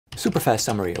Super fast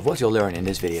summary of what you'll learn in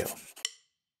this video.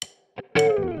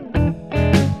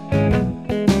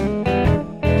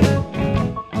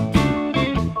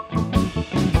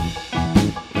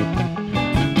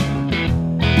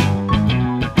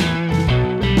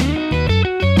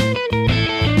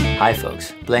 Hi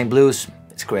folks, playing blues,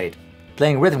 it's great.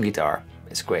 Playing rhythm guitar,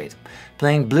 it's great.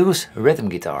 Playing blues rhythm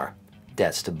guitar,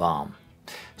 that's the bomb.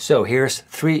 So here's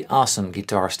 3 awesome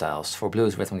guitar styles for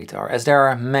blues rhythm guitar, as there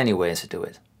are many ways to do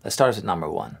it. Let's start with number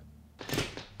 1.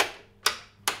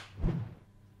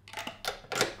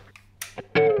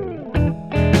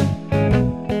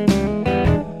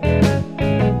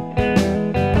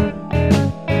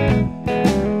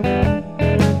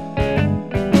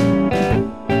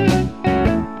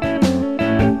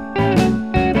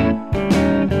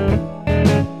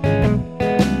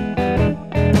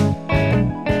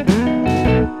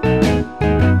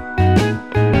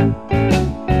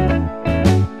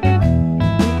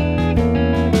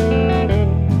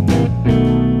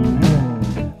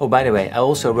 Oh, by the way, I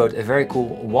also wrote a very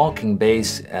cool walking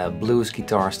bass blues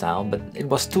guitar style, but it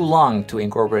was too long to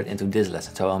incorporate into this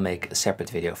lesson, so I'll make a separate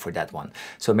video for that one.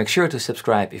 So make sure to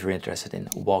subscribe if you're interested in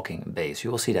walking bass. You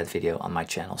will see that video on my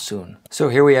channel soon. So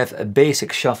here we have a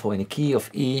basic shuffle in the key of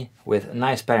E with a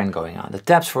nice pattern going on. The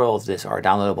tabs for all of this are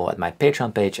downloadable at my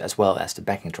Patreon page as well as the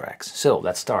backing tracks. So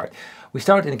let's start. We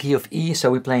start in the key of E, so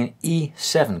we play an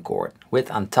E7 chord with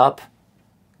on top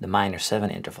the minor 7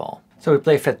 interval. So we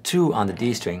play fret 2 on the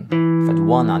D string, fret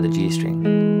 1 on the G string,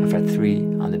 and fret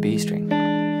 3 on the B string.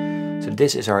 So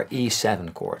this is our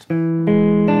E7 chord.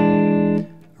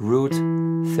 Root,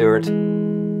 3rd,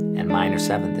 and minor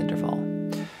 7th interval.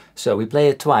 So we play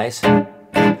it twice, and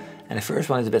the first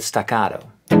one is a bit staccato.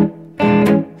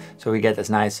 So we get this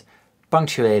nice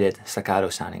punctuated staccato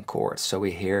sounding chords, so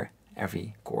we hear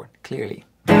every chord clearly.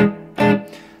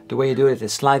 The way you do it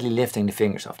is slightly lifting the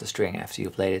fingers off the string after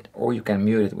you've played it, or you can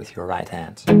mute it with your right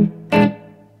hand.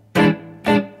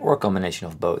 Or a combination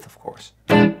of both, of course.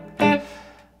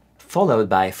 Followed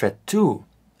by fret 2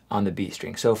 on the B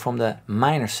string. So from the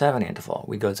minor 7 interval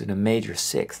we go to the major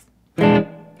 6th.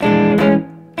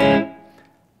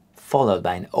 Followed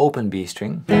by an open B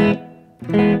string.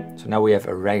 So now we have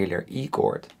a regular E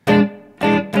chord.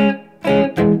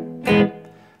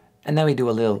 And then we do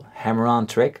a little hammer-on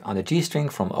trick on the G string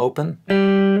from open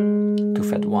to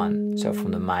fret 1. So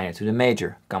from the minor to the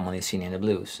major, commonly seen in the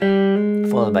blues.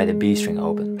 Followed by the B string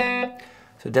open.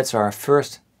 So that's our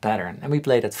first pattern, and we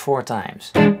play that 4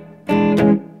 times.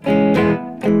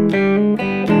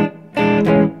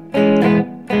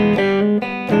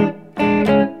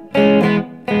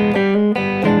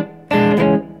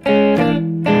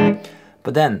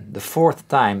 But then, the 4th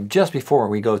time, just before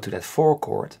we go to that 4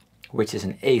 chord, which is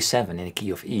an A7 in the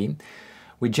key of E,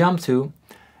 we jump to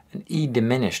an E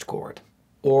diminished chord,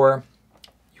 or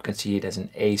you can see it as an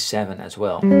A7 as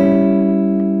well,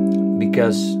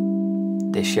 because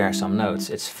they share some notes.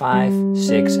 It's 5,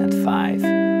 6 and 5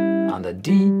 on the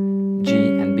D, G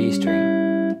and B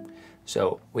string.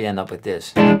 So we end up with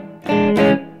this.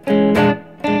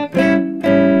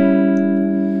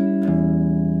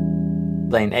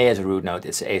 Playing A as a root note,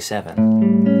 it's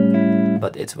A7,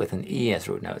 but it's with an E as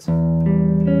root note.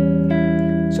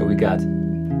 So we got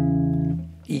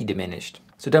E diminished.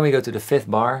 So then we go to the 5th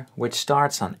bar, which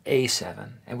starts on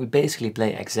A7, and we basically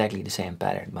play exactly the same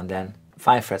pattern, but then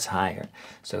 5 frets higher.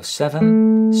 So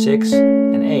 7, 6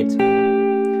 and 8.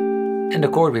 And the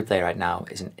chord we play right now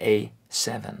is an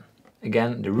A7.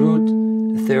 Again, the root,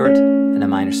 the 3rd and the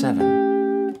minor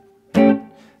 7.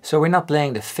 So we're not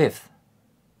playing the 5th.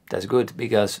 That's good,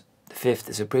 because the 5th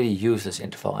is a pretty useless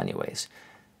interval anyways.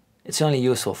 It's only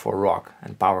useful for rock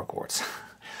and power chords.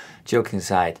 Joking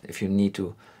aside, if you need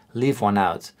to leave one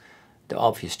out, the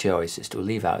obvious choice is to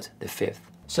leave out the 5th.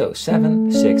 So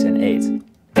 7, 6 and 8.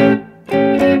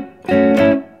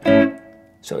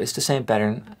 So it's the same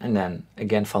pattern, and then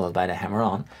again followed by the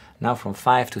hammer-on. Now from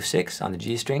 5 to 6 on the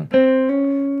G string,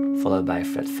 followed by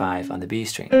fret 5 on the B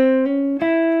string.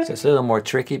 So it's a little more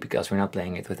tricky because we're not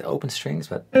playing it with open strings,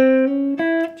 but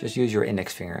just use your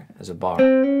index finger as a bar.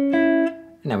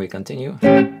 And then we continue.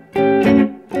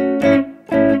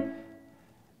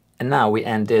 And now we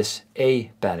end this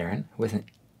A pattern with an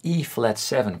E flat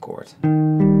 7 chord.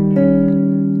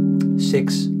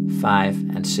 6, 5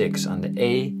 and 6 on the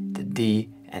A, the D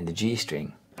and the G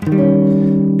string.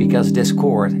 Because this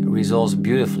chord resolves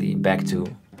beautifully back to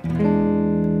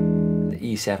the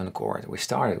E7 chord we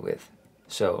started with.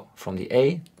 So from the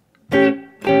A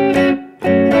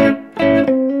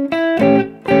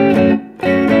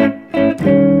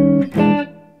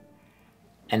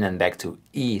and and then back to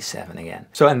E7 again.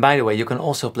 So, and by the way, you can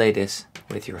also play this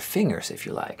with your fingers if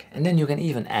you like. And then you can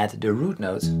even add the root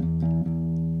notes,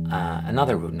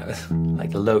 another root note, like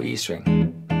the low E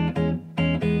string.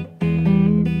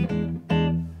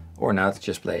 Or not,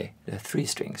 just play the 3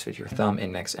 strings with your thumb,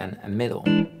 index and middle.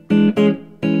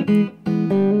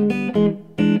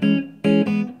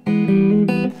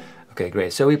 Okay,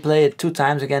 great. So we play it 2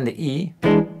 times again, the E.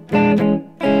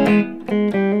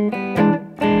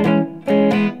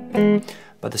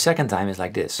 But the second time is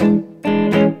like this.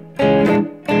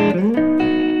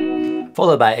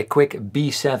 Followed by a quick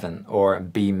B7 or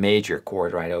B major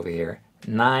chord right over here.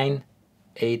 9,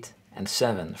 8 and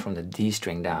 7 from the D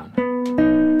string down.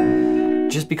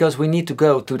 Just because we need to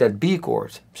go to that B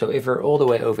chord. So if we're all the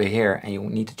way over here and you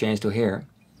need to change to here,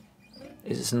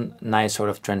 this is a nice sort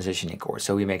of transitioning chord.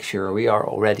 So we make sure we are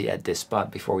already at this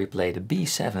spot before we play the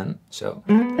B7. So,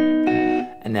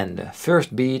 and then the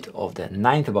first beat of the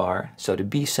 9th bar. So the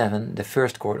B7, the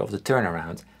first chord of the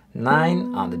turnaround.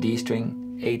 9 on the D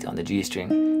string, 8 on the G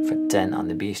string, fret 10 on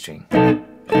the B string.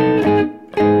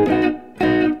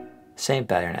 Same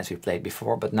pattern as we played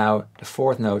before, but now the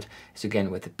 4th note is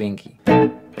again with the pinky.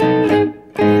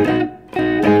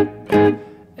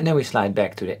 And then we slide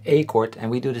back to the A chord and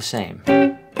we do the same.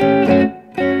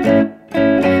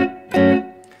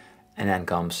 And then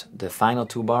comes the final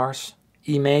 2 bars,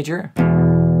 E major,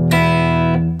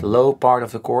 the low part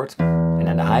of the chord, and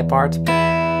then the high part.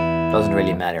 Doesn't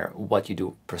really matter what you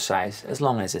do precise, as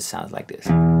long as it sounds like this.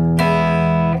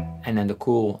 And then the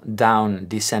cool down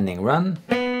descending run.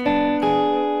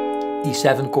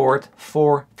 E7 chord,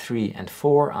 4, 3 and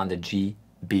 4 on the G,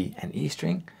 B and E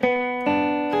string.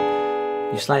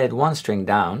 You slide it 1 string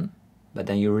down, but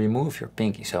then you remove your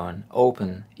pinky, so an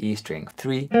open E string.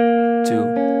 3,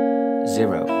 2,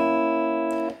 0.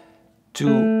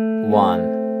 2,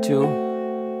 1, 2.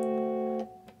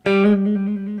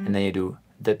 And then you do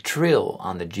the trill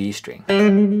on the G string.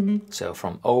 So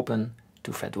from open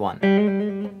to fret 1.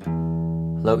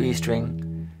 Low E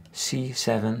string,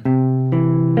 C7,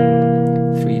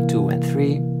 3, 2 and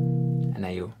 3. And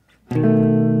then you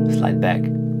slide back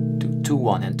to 2,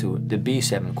 1 and 2, the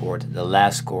B7 chord, the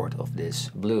last chord of this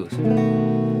blues.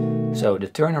 So the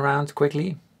turnaround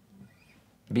quickly,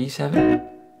 B7.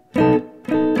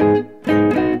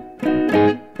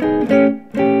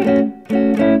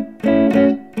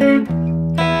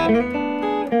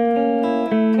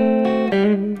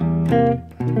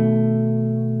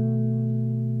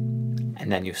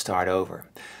 And then you start over.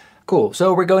 Cool,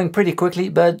 so we're going pretty quickly,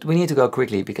 but we need to go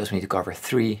quickly because we need to cover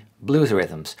 3 blues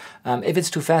rhythms. If it's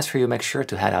too fast for you, make sure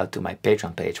to head out to my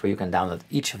Patreon page where you can download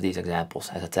each of these examples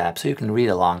as a tab so you can read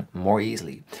along more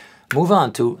easily. Move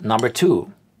on to number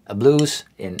 2, a blues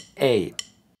in A.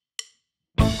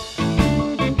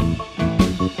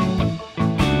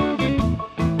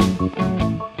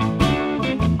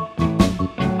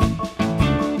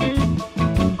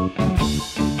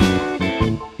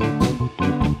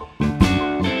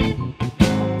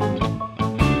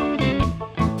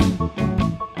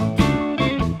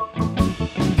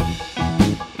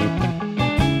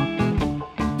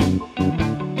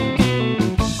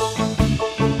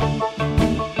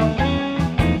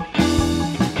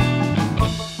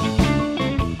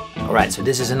 Alright, so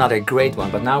this is another great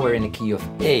one, but now we're in the key of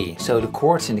A. So the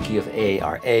chords in the key of A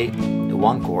are A, the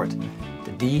 1 chord,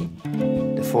 the D,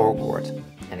 the 4 chord,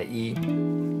 and the E,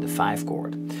 the 5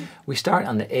 chord. We start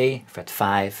on the A, fret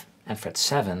 5, and fret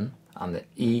 7 on the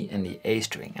E and the A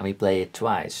string, and we play it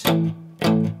twice.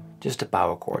 Just the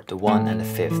power chord, the 1 and the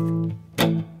 5th.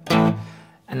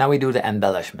 And now we do the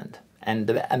embellishment. And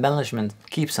the embellishment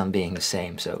keeps on being the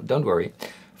same, so don't worry.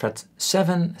 Fret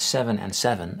 7, 7 and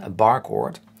 7, a bar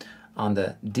chord, on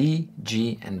the D,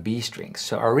 G and B strings.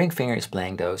 So our ring finger is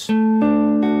playing those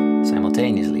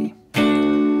simultaneously.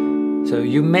 So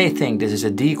you may think this is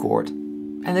a D chord,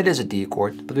 and it is a D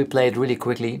chord, but we play it really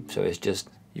quickly, so it's just,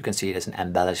 you can see it as an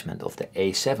embellishment of the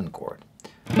A7 chord.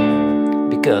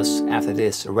 Because after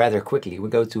this, rather quickly, we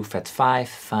go to fret 5,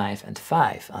 5 and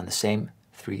 5 on the same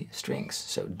 3 strings.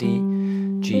 So D,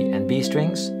 G and B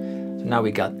strings. So now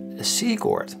we got a C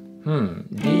chord.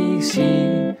 D,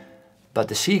 C. But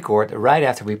the C chord, right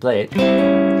after we play it,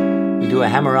 we do a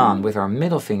hammer on with our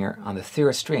middle finger on the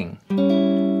 3rd string,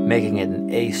 making it an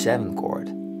A7 chord.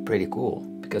 Pretty cool,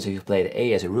 because if you play the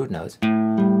A as a root note,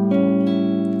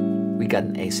 we got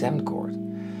an A7 chord.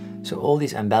 So all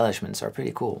these embellishments are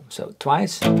pretty cool. So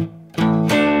twice, and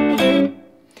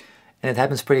it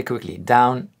happens pretty quickly,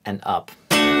 down and up.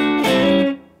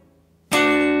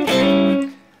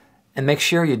 And make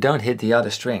sure you don't hit the other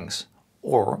strings.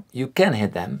 Or you can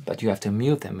hit them, but you have to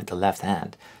mute them with the left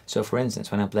hand. So for instance,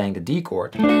 when I'm playing the D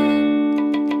chord,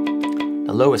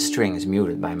 the lowest string is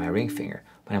muted by my ring finger.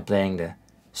 When I'm playing the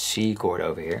C chord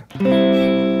over here,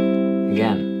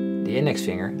 again, the index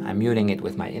finger, I'm muting it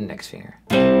with my index finger.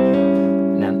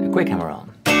 And then a quick hammer on.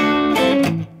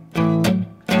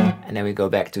 And then we go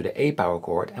back to the A power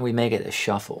chord and we make it a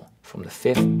shuffle from the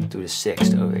 5th to the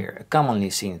 6th over here. A commonly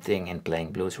seen thing in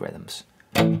playing blues rhythms.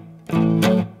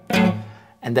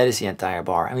 And that is the entire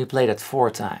bar. And we play that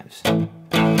 4 times.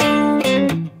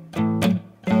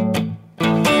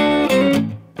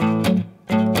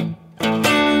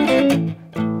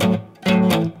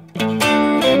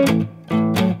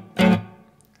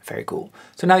 Very cool.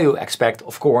 So now you expect,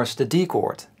 of course, the D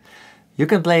chord. You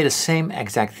can play the same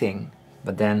exact thing,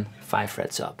 but then 5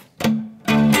 frets up.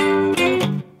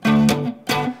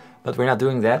 But we're not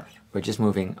doing that. We're just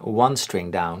moving 1 string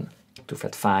down to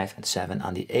fret 5 and 7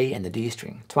 on the A and the D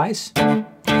string. Twice,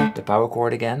 the power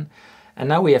chord again. And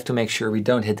now we have to make sure we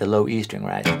don't hit the low E string,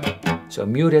 right? So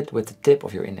mute it with the tip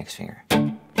of your index finger.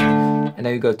 And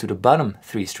then you go to the bottom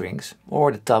 3 strings,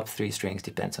 or the top 3 strings,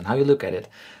 depends on how you look at it.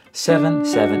 7,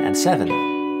 7 and 7.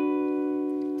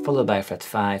 Followed by fret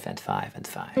 5 and 5 and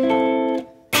 5.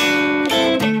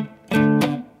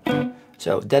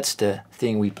 So that's the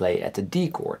thing we play at the D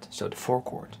chord, so the 4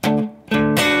 chord.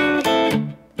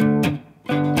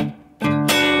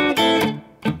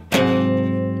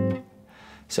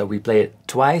 So we play it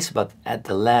twice, but at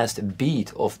the last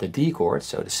beat of the D chord,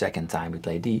 so the second time we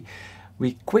play D,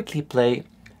 we quickly play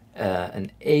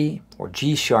an A or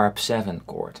G sharp 7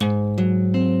 chord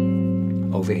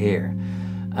over here,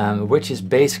 which is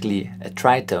basically a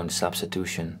tritone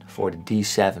substitution for the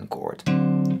D7 chord.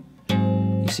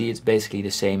 You see, it's basically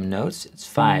the same notes. It's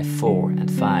 5, 4 and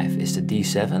 5 is the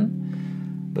D7.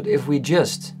 But if we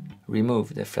just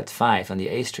remove the fret 5 on the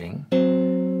A string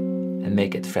and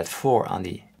make it fret 4 on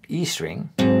the E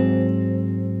string,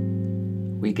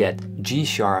 we get G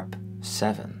sharp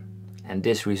 7. And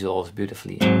this resolves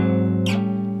beautifully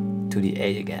to the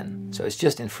A again. So it's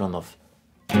just in front of,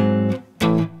 and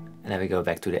then we go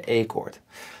back to the A chord.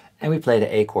 And we play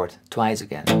the A chord twice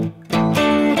again.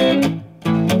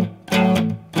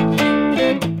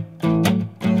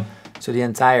 So the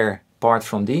entire part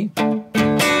from D.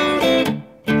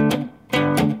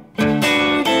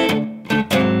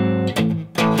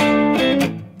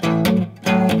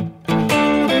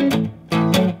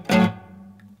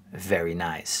 Very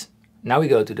nice. Now we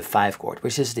go to the 5 chord,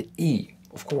 which is the E,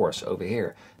 of course, over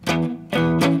here.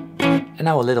 And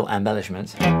now a little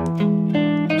embellishment.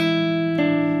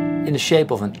 In the shape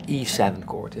of an E7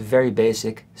 chord, a very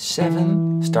basic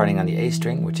 7, starting on the A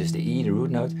string, which is the E, the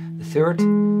root note, the 3rd,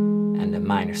 and the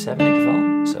minor 7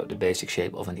 interval, so the basic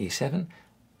shape of an E7,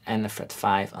 and a fret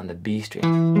 5 on the B string.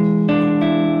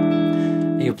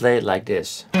 And you play it like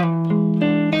this.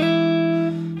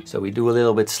 So we do a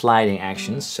little bit sliding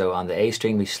actions. So on the A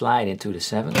string we slide into the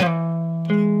 7.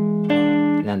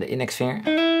 And then the index finger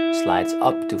slides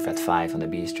up to fret 5 on the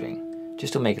B string.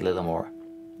 Just to make it a little more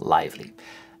lively.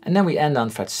 And then we end on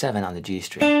fret 7 on the G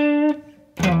string.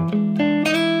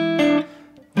 1,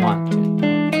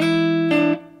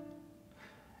 2.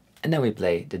 And then we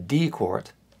play the D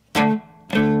chord. And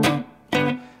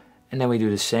then we do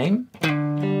the same.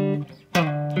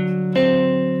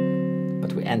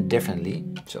 But we end differently.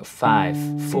 So 5,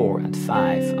 4 and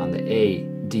 5 on the A,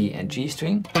 D and G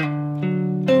string.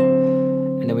 And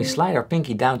then we slide our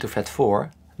pinky down to fret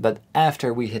 4, but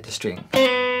after we hit the string.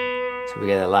 So we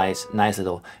get a nice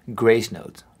little grace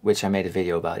note, which I made a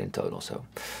video about in total. So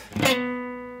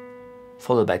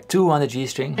followed by 2 on the G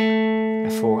string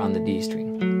and 4 on the D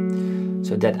string.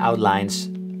 So that outlines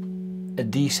a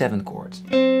D7 chord.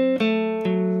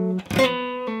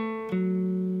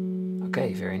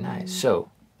 Okay, very nice. So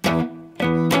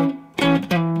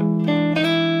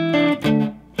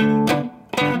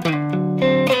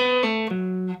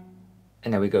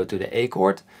and then we go to the A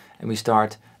chord and we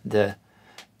start the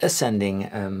ascending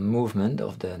movement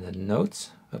of the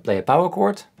notes. We play a power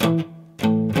chord.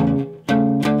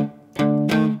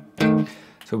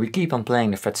 So we keep on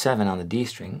playing the fret 7 on the D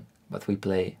string, but we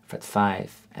play fret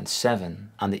 5 and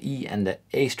 7 on the E and the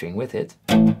A string with it,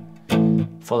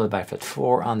 followed by fret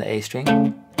 4 on the A string,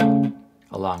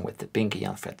 along with the pinky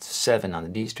on fret 7 on the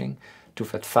D string, to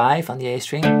fret 5 on the A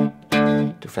string,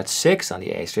 to fret 6 on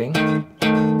the A string.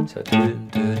 So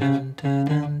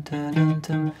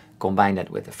combine that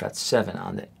with the fret 7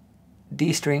 on the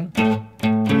D string.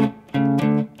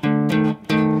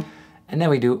 And then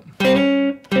we do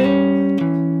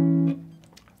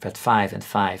fret 5 and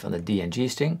 5 on the D and G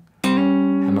string.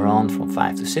 Hammer on from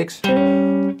 5 to 6.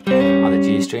 on the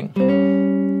G string,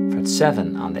 fret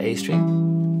 7 on the A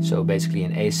string, so basically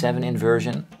an A7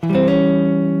 inversion,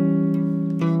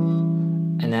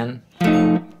 and then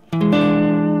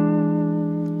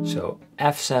so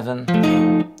F7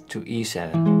 to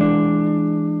E7,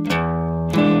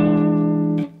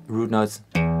 root notes,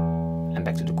 and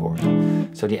back to the chord.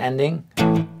 So the ending,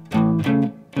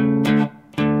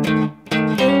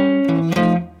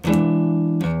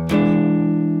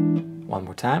 one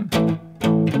more time.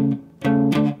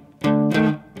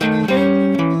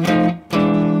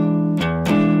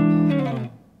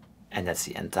 And that's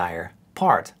the entire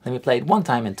part. Let me play it one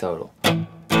time in total.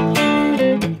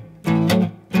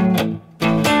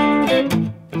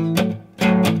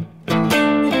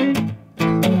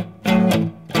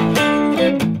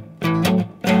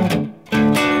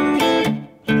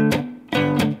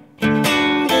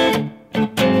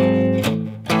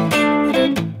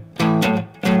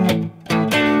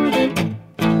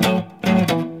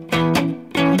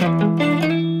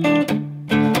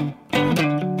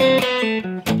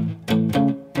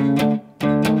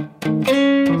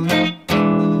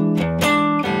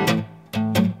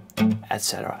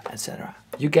 Etc, etc.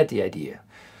 You get the idea.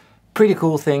 Pretty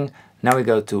cool thing. Now we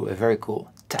go to a very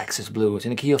cool Texas blues in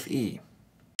the key of E.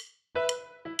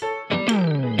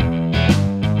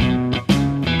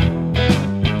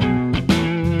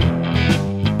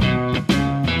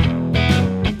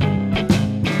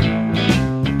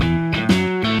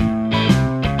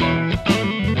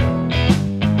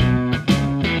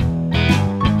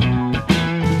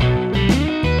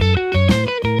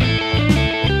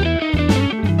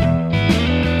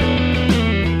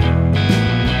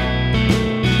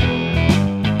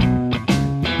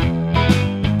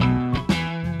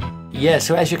 Yeah,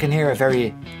 so as you can hear, a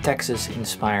very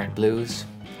Texas-inspired blues,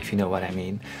 if you know what I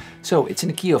mean. So it's in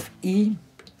the key of E,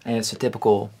 and it's a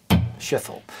typical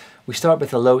shuffle. We start with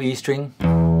the low E string,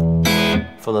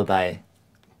 followed by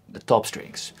the top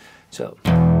strings. So,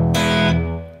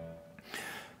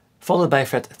 followed by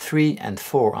fret 3 and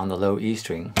 4 on the low E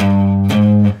string,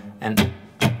 and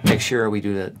make sure we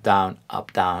do the down,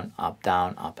 up, up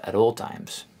at all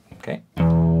times, okay?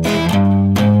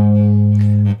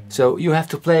 So you have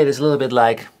to play this a little bit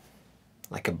like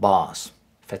a boss.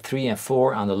 Fret 3 and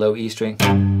 4 on the low E string,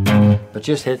 but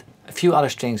just hit a few other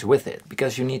strings with it,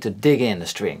 because you need to dig in the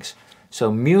strings. So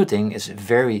muting is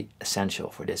very essential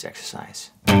for this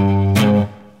exercise.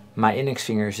 My index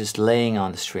finger is just laying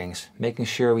on the strings, making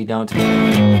sure we don't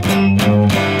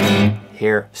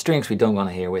hear strings we don't want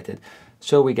to hear with it.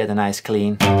 So we get a nice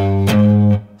clean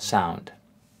sound.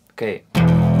 Okay.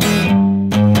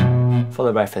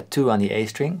 Followed by fret 2 on the A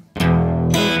string.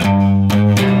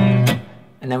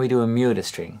 And then we do a muted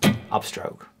string,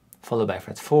 upstroke. Followed by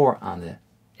fret 4 on the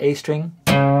A string.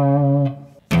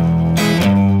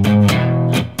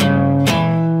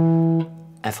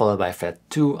 And followed by fret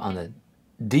 2 on the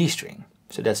D string.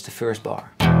 So that's the first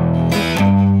bar.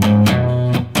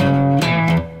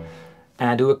 And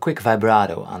I do a quick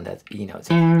vibrato on that E note,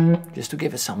 just to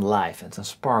give it some life and some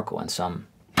sparkle and some...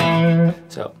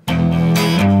 So...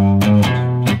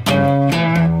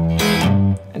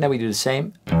 And then we do the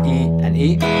same, E and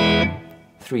E,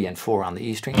 3 and 4 on the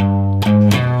E string,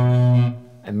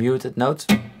 a muted note,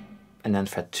 and then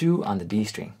fret 2 on the D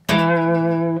string,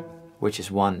 which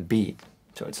is one beat,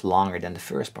 so it's longer than the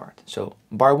first part. So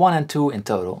bar 1 and 2 in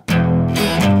total.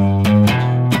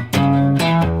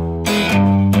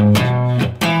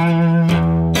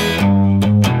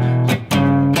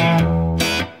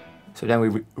 So then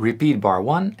we repeat bar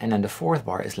 1, and then the fourth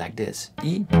bar is like this,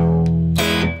 E, and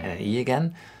then E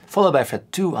again, followed by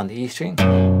fret 2 on the E string,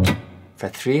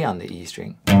 fret 3 on the E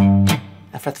string,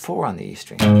 and fret 4 on the E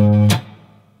string,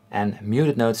 and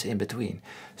muted notes in between.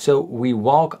 So we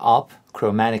walk up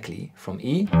chromatically from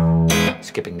E,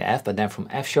 skipping the F, but then from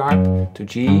F sharp to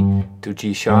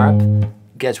G sharp.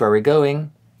 Guess where we're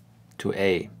going? To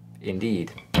A,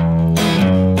 indeed.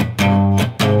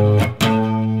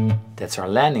 That's our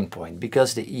landing point,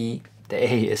 because the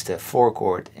A is the 4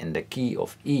 chord in the key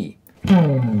of E.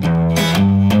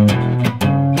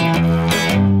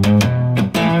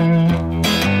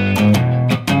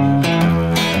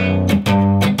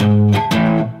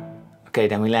 Okay,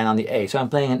 then we land on the A. So I'm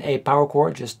playing an A power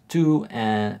chord, just 2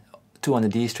 on the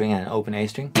D string and an open A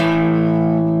string,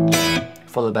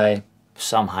 followed by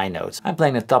some high notes. I'm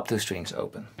playing the top 2 strings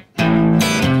open.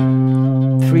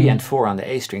 3 and 4 on the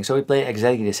A string, so we play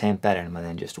exactly the same pattern, but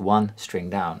then just 1 string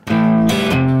down.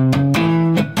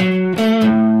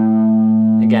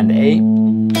 Again the A,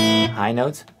 high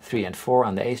note, 3 and 4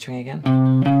 on the A string again,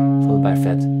 followed by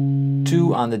fret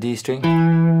 2 on the D string,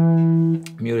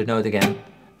 muted note again,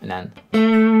 and then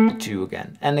 2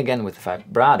 again, and again with the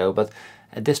vibrato, but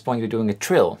at this point you're doing a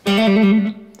trill.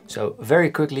 So very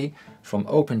quickly from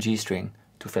open G string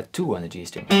to fret 2 on the G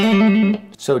string.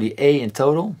 So the A in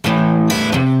total.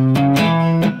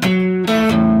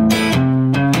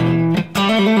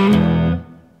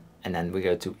 And then we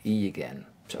go to E again.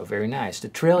 So very nice. The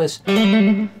trill is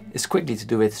quickly to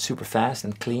do it super fast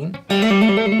and clean.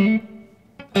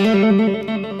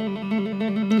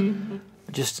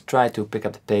 Just try to pick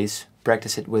up the pace,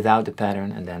 practice it without the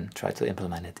pattern, and then try to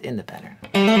implement it in the pattern.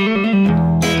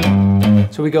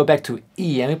 So we go back to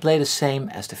E and we play the same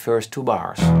as the first 2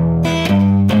 bars. And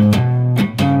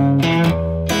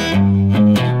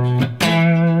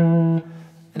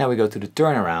now we go to the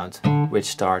turnaround, which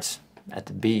starts at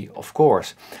the B, of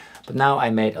course. But now I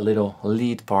made a little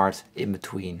lead part in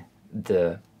between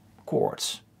the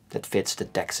chords that fits the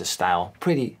Texas style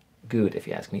pretty good, if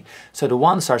you ask me. So the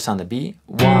 1 starts on the B,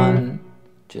 1,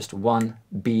 just 1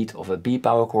 beat of a B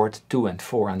power chord, 2 and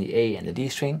 4 on the A and the D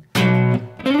string.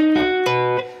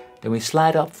 Then we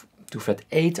slide up to fret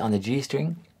 8 on the G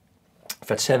string,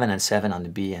 fret 7 and 7 on the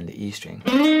B and the E string.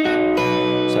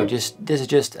 So this is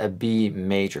just a B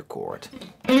major chord.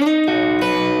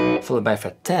 Followed by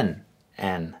fret 10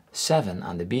 and 7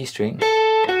 on the B string.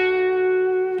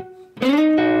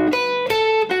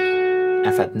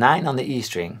 And fret 9 on the E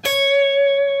string.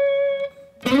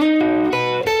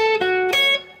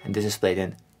 And this is played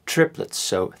in triplets,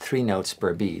 so 3 notes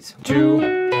per beat. 2,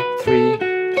 3,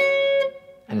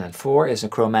 and then 4 is a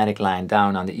chromatic line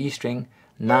down on the E string.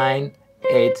 9,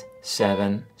 8,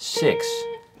 7, 6.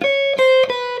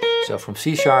 So from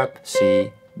C sharp,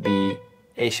 C, B,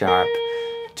 A sharp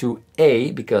to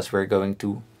A, because we're going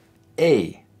to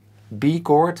A. B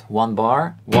chord, 1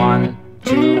 bar, 1,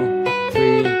 2,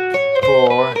 3,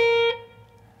 4.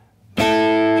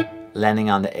 Landing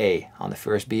on the A on the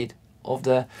first beat of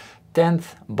the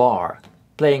 10th bar.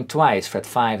 Playing twice fret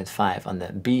 5 and 5 on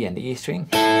the B and the E string.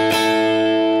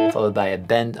 Followed by a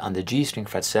bend on the G string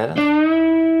fret 7.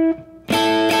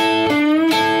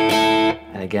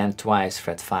 And again twice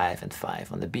fret 5 and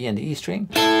 5 on the B and the E string.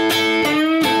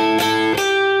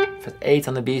 Fret 8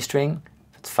 on the B string,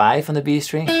 fret 5 on the B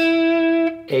string,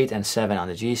 8 and 7 on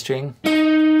the G string.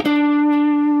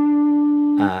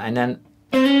 And then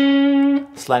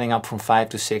sliding up from 5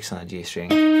 to 6 on the G string.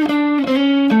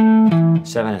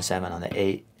 7 and 7 on the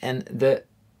A and the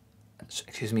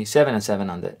 7 and 7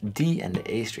 on the D and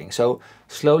the A string. So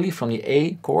slowly from the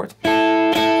A chord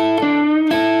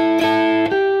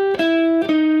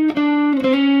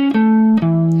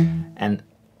and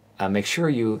make sure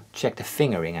you check the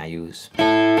fingering I use.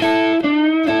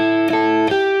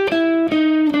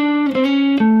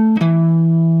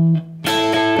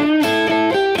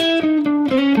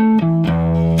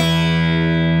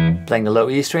 Playing the low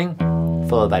E string,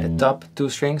 followed by the top 2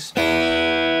 strings.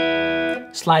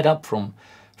 Slide up from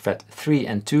fret 3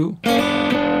 and 2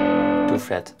 to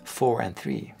fret 4 and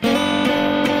 3.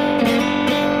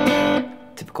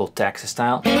 Typical Texas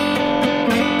style.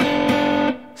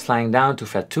 Sliding down to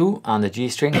fret 2 on the G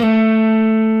string.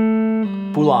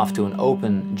 Pull off to an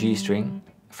open G string,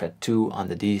 fret 2 on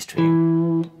the D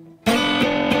string.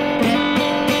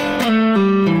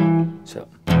 So.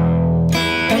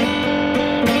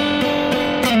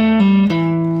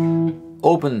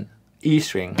 Open E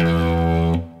string,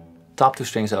 top 2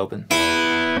 strings open,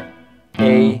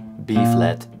 A, B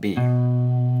flat, B.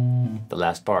 The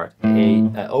last part,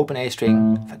 open A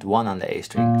string, fret 1 on the A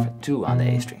string, fret 2 on the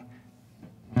A string.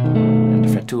 And the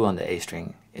fret 2 on the A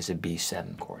string is a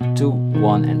B7 chord. 2,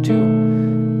 1 and 2,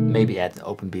 maybe add an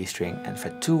open B string and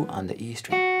fret 2 on the E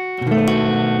string.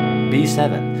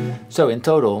 B7. So in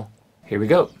total, here we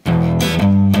go.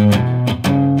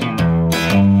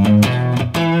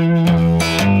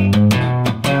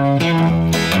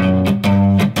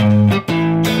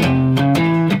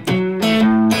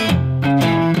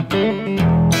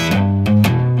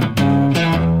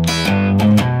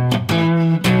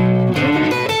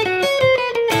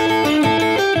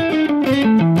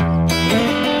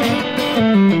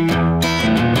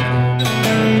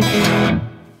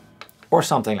 Or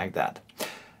something like that.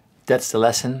 That's the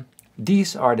lesson.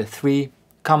 These are the 3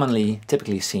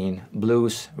 typically seen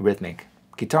blues rhythmic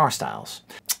guitar styles.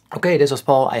 Okay, this was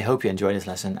Paul. I hope you enjoyed this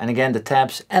lesson. And again, the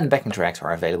tabs and backing tracks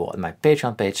are available on my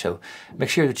Patreon page, so make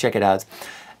sure to check it out.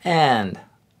 And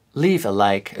leave a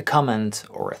like, a comment,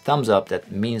 or a thumbs up.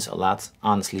 That means a lot.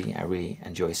 Honestly, I really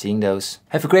enjoy seeing those.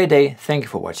 Have a great day. Thank you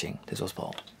for watching. This was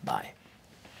Paul. Bye.